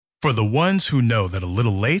For the ones who know that a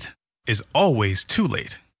little late is always too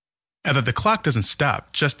late, and that the clock doesn't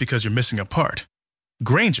stop just because you're missing a part,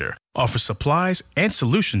 Grainger offers supplies and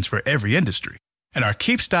solutions for every industry. And our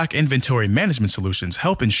Keep Stock inventory management solutions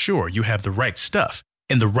help ensure you have the right stuff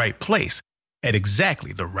in the right place at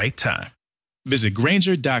exactly the right time. Visit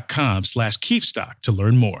Grainger.com/keepstock to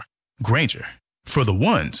learn more. Grainger, for the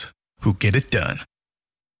ones who get it done.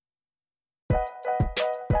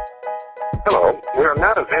 Hello, we are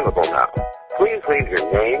not available now. Please leave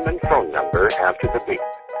your name and phone number after the beep.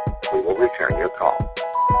 We will return your call.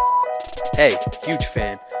 Hey, huge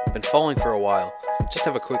fan. Been following for a while. Just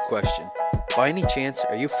have a quick question. By any chance,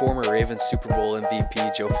 are you former Ravens Super Bowl MVP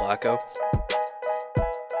Joe Flacco?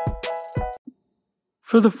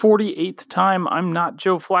 For the 48th time, I'm not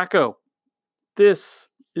Joe Flacco. This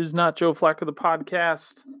is Not Joe Flacco, the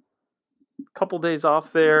podcast. A couple days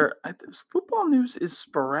off there. Football news is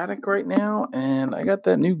sporadic right now, and I got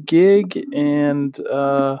that new gig and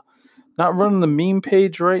not running the meme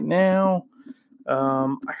page right now. I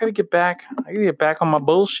gotta get back. I gotta get back on my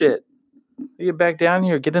bullshit. I gotta get back down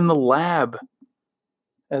here, get in the lab,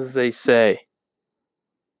 as they say.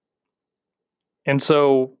 And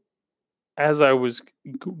so, as I was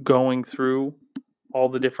going through all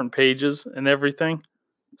the different pages and everything,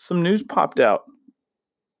 some news popped out.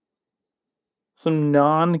 Some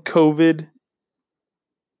non-COVID,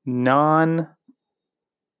 non-Black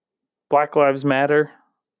Lives Matter.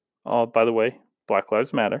 Oh, by the way, Black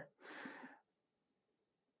Lives Matter.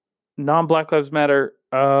 Non-Black Lives Matter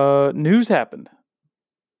news happened.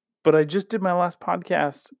 But I just did my last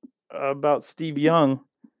podcast about Steve Young,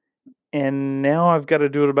 and now I've got to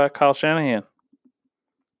do it about Kyle Shanahan.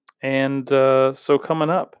 And so coming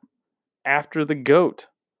up, after the GOAT,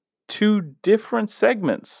 2 different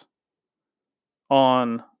segments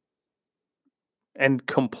on, and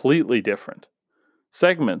completely different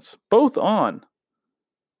segments, both on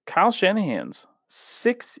Kyle Shanahan's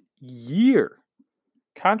 6-year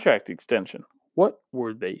contract extension. What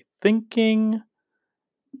were they thinking?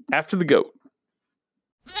 After the GOAT.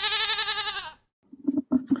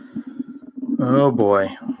 Oh boy.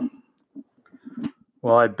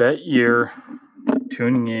 Well, I bet you're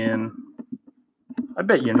tuning in. I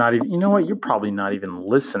bet you're not even, you know what? You're probably not even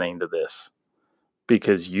listening to this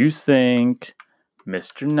because you think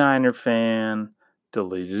Mr. Niner fan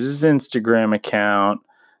deleted his Instagram account.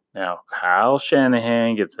 Now Kyle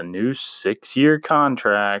Shanahan gets a new 6-year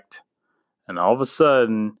contract, and all of a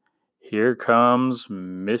sudden, here comes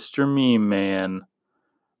Mr. Meme Man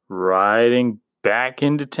riding back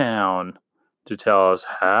into town to tell us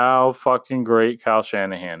how fucking great Kyle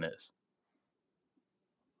Shanahan is.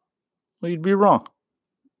 Well, you'd be wrong.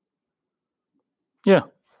 Yeah.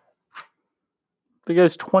 The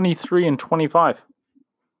guy's 23 and 25.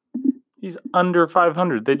 He's under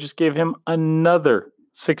 500. They just gave him another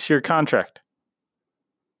 6-year contract.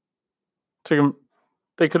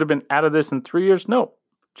 They could have been out of this in 3 years. No.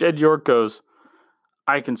 Jed York goes,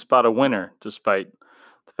 I can spot a winner, despite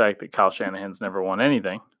the fact that Kyle Shanahan's never won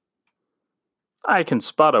anything. I can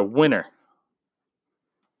spot a winner.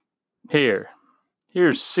 Here's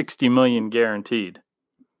 $60 million guaranteed.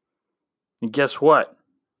 And guess what?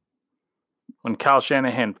 When Kyle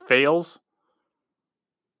Shanahan fails,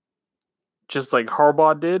 just like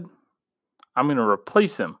Harbaugh did, I'm going to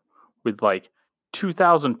replace him with like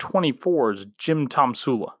 2024's Jim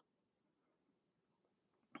Tomsula.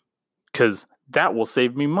 Because that will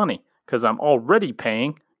save me money. Because I'm already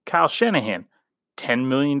paying Kyle Shanahan $10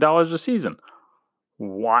 million a season.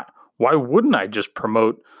 Why wouldn't I just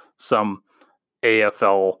promote some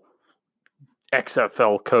AFL,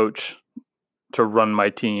 XFL coach to run my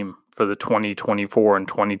team for the 2024 and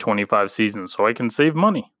 2025 season so I can save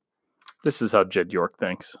money? This is how Jed York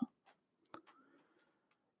thinks.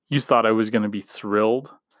 You thought I was going to be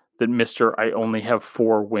thrilled that Mr. I only have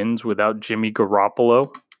 4 wins without Jimmy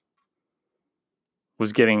Garoppolo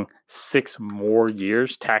was getting 6 more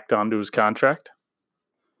years tacked onto his contract?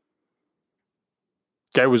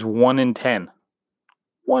 Guy was 1 in 10.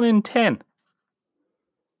 1 in 10.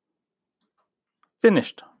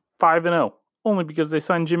 Finished 5-0 only because they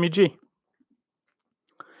signed Jimmy G.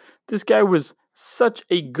 This guy was such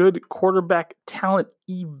a good quarterback talent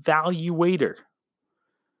evaluator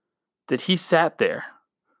that he sat there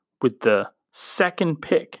with the 2nd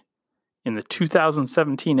pick in the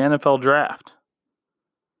 2017 NFL draft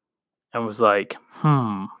and was like,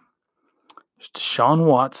 there's Deshaun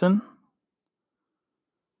Watson,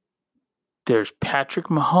 there's Patrick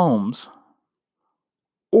Mahomes,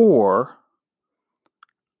 or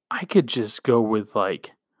I could just go with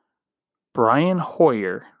like Brian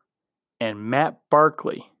Hoyer and Matt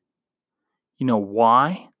Barkley. You know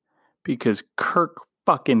why? because Kirk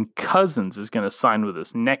fucking Cousins is going to sign with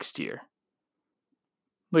us next year.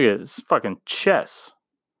 Look at this fucking chess.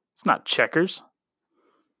 It's not checkers.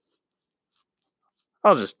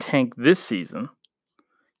 I'll just tank this season,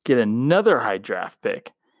 get another high draft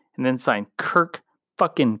pick, and then sign Kirk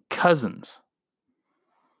fucking Cousins.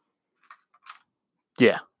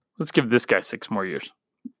 Yeah, let's give this guy 6 more years.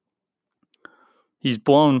 He's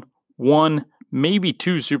blown 1, maybe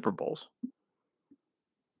 2 Super Bowls.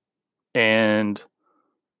 And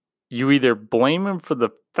you either blame him for the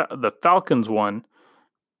Falcons one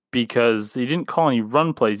because he didn't call any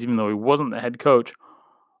run plays even though he wasn't the head coach,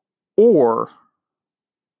 or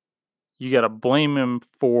you got to blame him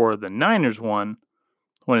for the Niners one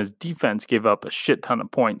when his defense gave up a shit ton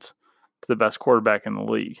of points to the best quarterback in the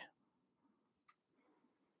league.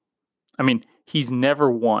 I mean, he's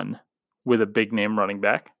never won with a big name running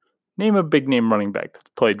back. Name a big name running back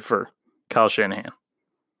that's played for Kyle Shanahan.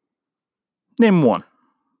 Name one.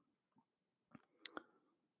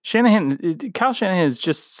 Kyle Shanahan is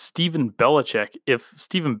just Steven Belichick if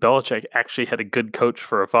Steven Belichick actually had a good coach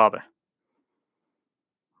for a father.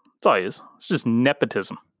 That's all he is. It's just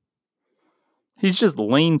nepotism. He's just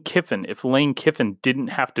Lane Kiffin if Lane Kiffin didn't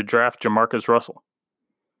have to draft Jamarcus Russell.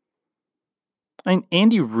 I mean,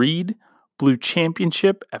 Andy Reid blew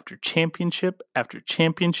championship after championship after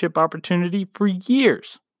championship opportunity for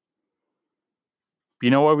years. You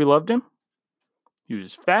know why we loved him? He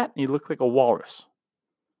was fat and he looked like a walrus.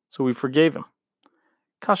 So we forgave him.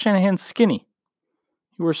 Kyle Shanahan's skinny.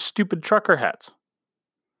 He wears stupid trucker hats.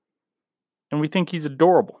 And we think he's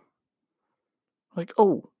adorable. Like,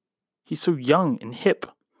 oh, he's so young and hip.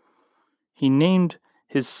 He named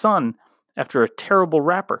his son after a terrible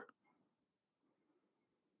rapper.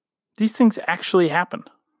 These things actually happened.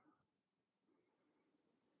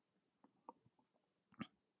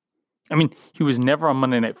 I mean, he was never on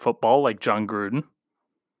Monday Night Football like John Gruden.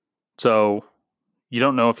 So you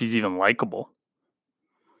don't know if he's even likable.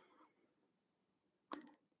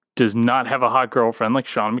 Does not have a hot girlfriend like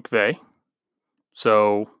Sean McVay.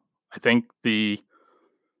 So I think the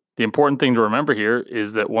important thing to remember here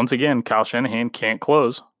is that once again, Kyle Shanahan can't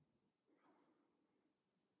close.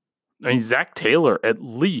 I mean, Zach Taylor at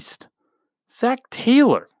least led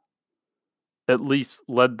the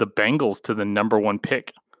Bengals to the number 1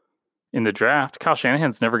 pick in the draft. Kyle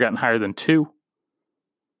Shanahan's never gotten higher than 2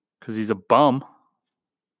 because he's a bum.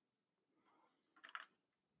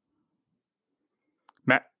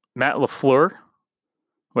 Matt LaFleur.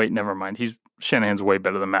 Wait, never mind. Shanahan's way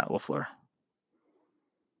better than Matt LaFleur.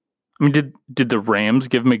 I mean, did the Rams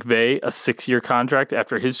give McVay a 6-year contract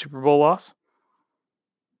after his Super Bowl loss?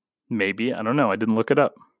 Maybe. I don't know. I didn't look it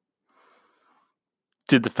up.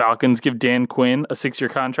 Did the Falcons give Dan Quinn a 6-year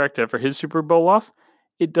contract after his Super Bowl loss?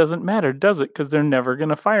 It doesn't matter, does it? Because they're never going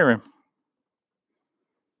to fire him.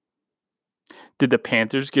 Did the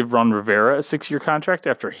Panthers give Ron Rivera a 6-year contract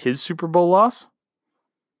after his Super Bowl loss?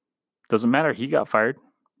 Doesn't matter. He got fired.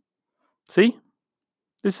 See?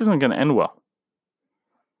 This isn't going to end well.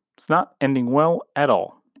 It's not ending well at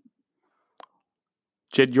all.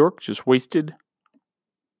 Jed York just wasted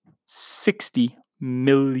 $60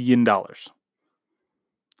 million.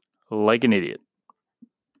 Like an idiot.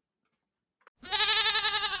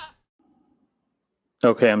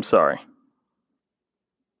 Okay, I'm sorry.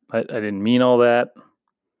 I didn't mean all that.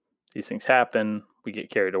 These things happen. We get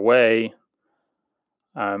carried away.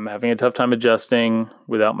 I'm having a tough time adjusting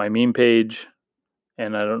without my meme page,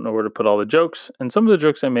 and I don't know where to put all the jokes. And some of the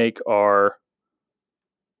jokes I make are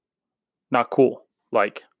not cool,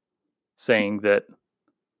 like saying that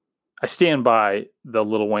I stand by the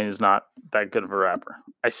Lil Wayne is not that good of a rapper.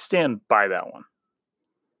 I stand by that one.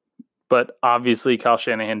 But obviously, Kyle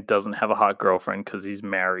Shanahan doesn't have a hot girlfriend because he's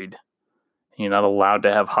married. You're not allowed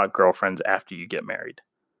to have hot girlfriends after you get married.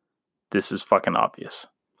 This is fucking obvious.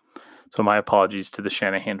 So my apologies to the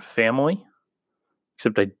Shanahan family.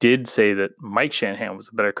 Except I did say that Mike Shanahan was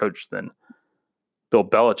a better coach than Bill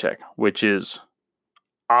Belichick, which is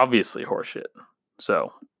obviously horseshit.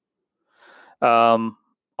 So,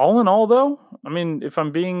 all in all, though, I mean, if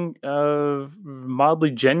I'm being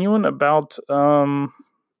mildly genuine about the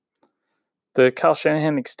Kyle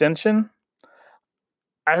Shanahan extension,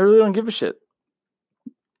 I really don't give a shit.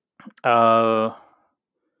 At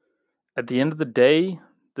the end of the day,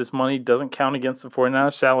 this money doesn't count against the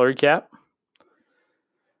 49ers salary cap.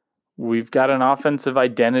 We've got an offensive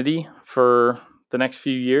identity for the next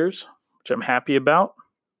few years, which I'm happy about.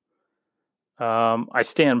 I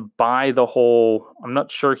stand by the whole, I'm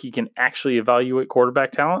not sure he can actually evaluate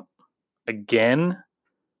quarterback talent. Again,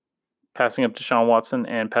 passing up to Deshaun Watson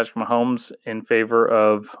and Patrick Mahomes in favor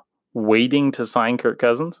of waiting to sign Kirk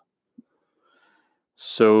Cousins.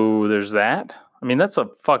 So there's that. I mean, that's a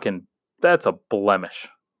blemish.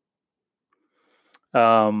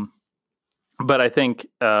 But I think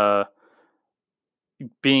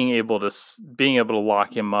being able to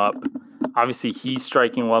lock him up. Obviously, he's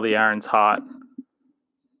striking while the iron's hot.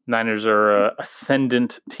 Niners are a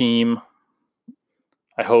ascendant team,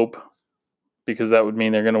 I hope, because that would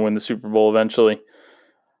mean they're going to win the Super Bowl eventually,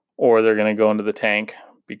 or they're going to go into the tank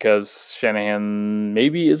because Shanahan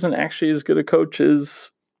maybe isn't actually as good a coach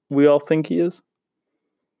as we all think he is.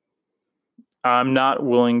 I'm not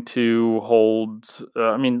willing to hold...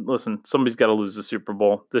 listen, somebody's got to lose the Super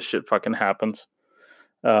Bowl. This shit fucking happens.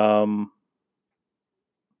 But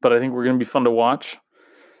I think we're going to be fun to watch.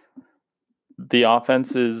 The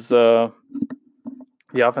offense is set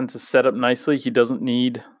up nicely. He doesn't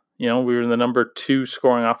need... we were the number 2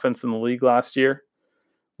 scoring offense in the league last year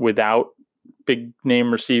without big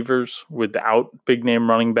name receivers, without big name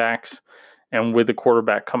running backs, and with a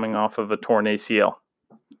quarterback coming off of a torn ACL.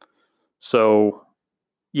 So,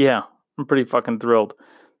 yeah, I'm pretty fucking thrilled.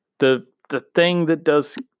 The thing that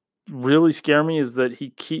does really scare me is that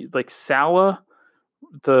Saleh,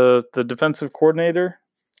 the defensive coordinator,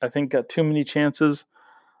 I think got too many chances.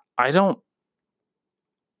 I don't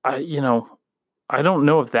know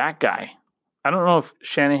if that guy, I don't know if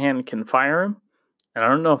Shanahan can fire him, and I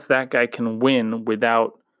don't know if that guy can win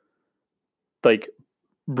without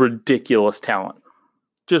ridiculous talent,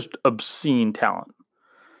 just obscene talent.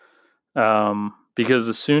 Because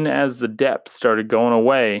as soon as the depth started going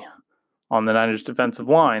away on the Niners defensive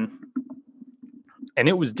line, and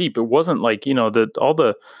it was deep, it wasn't like, all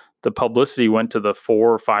the publicity went to the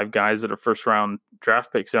 4 or 5 guys that are first round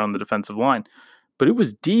draft picks there on the defensive line, but it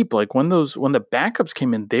was deep. Like when the backups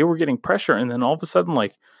came in, they were getting pressure. And then all of a sudden,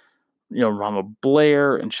 Ronald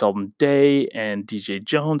Blair and Sheldon Day and DJ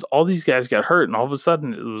Jones, all these guys got hurt. And all of a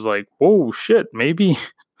sudden it was like, whoa, shit, maybe,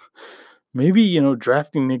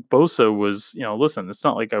 drafting Nick Bosa was, listen, it's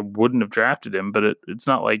not like I wouldn't have drafted him, but it's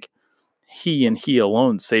not like he and he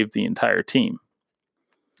alone saved the entire team.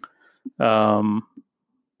 All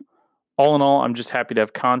in all, I'm just happy to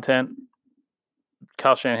have content.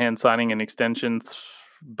 Kyle Shanahan signing an extension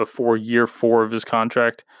before year 4 of his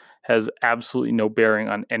contract has absolutely no bearing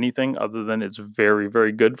on anything other than it's very,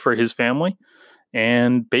 very good for his family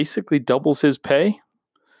and basically doubles his pay.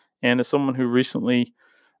 And as someone who recently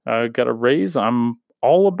got a raise, I'm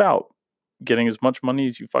all about getting as much money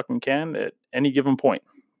as you fucking can at any given point.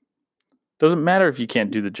 Doesn't matter if you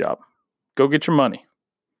can't do the job. Go get your money.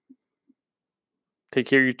 Take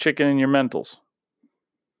care of your chicken and your mentals.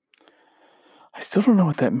 I still don't know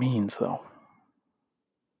what that means, though.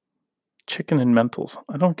 Chicken and mentals.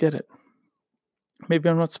 I don't get it. Maybe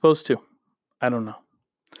I'm not supposed to. I don't know.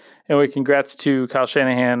 Anyway, congrats to Kyle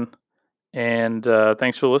Shanahan, and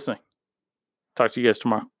thanks for listening. Talk to you guys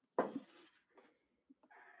tomorrow.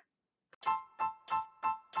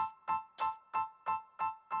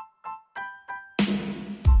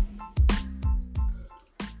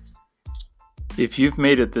 If you've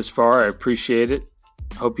made it this far, I appreciate it.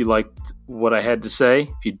 Hope you liked what I had to say.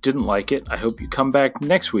 If you didn't like it, I hope you come back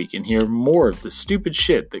next week and hear more of the stupid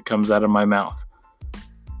shit that comes out of my mouth.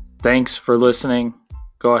 Thanks for listening.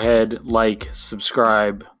 Go ahead,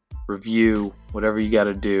 subscribe, review, whatever you got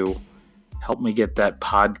to do. Help me get that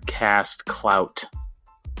podcast clout.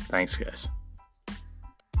 Thanks, guys.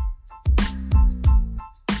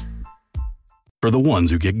 For the ones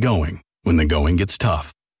who get going when the going gets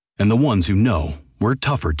tough, and the ones who know we're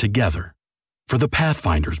tougher together. For the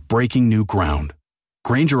Pathfinders breaking new ground,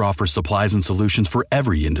 Grainger offers supplies and solutions for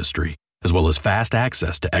every industry, as well as fast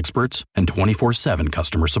access to experts and 24/7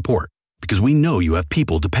 customer support. Because we know you have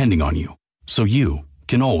people depending on you, so you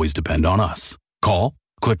can always depend on us. Call,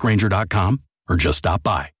 click Grainger.com, or just stop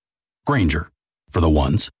by. Grainger, for the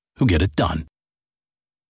ones who get it done.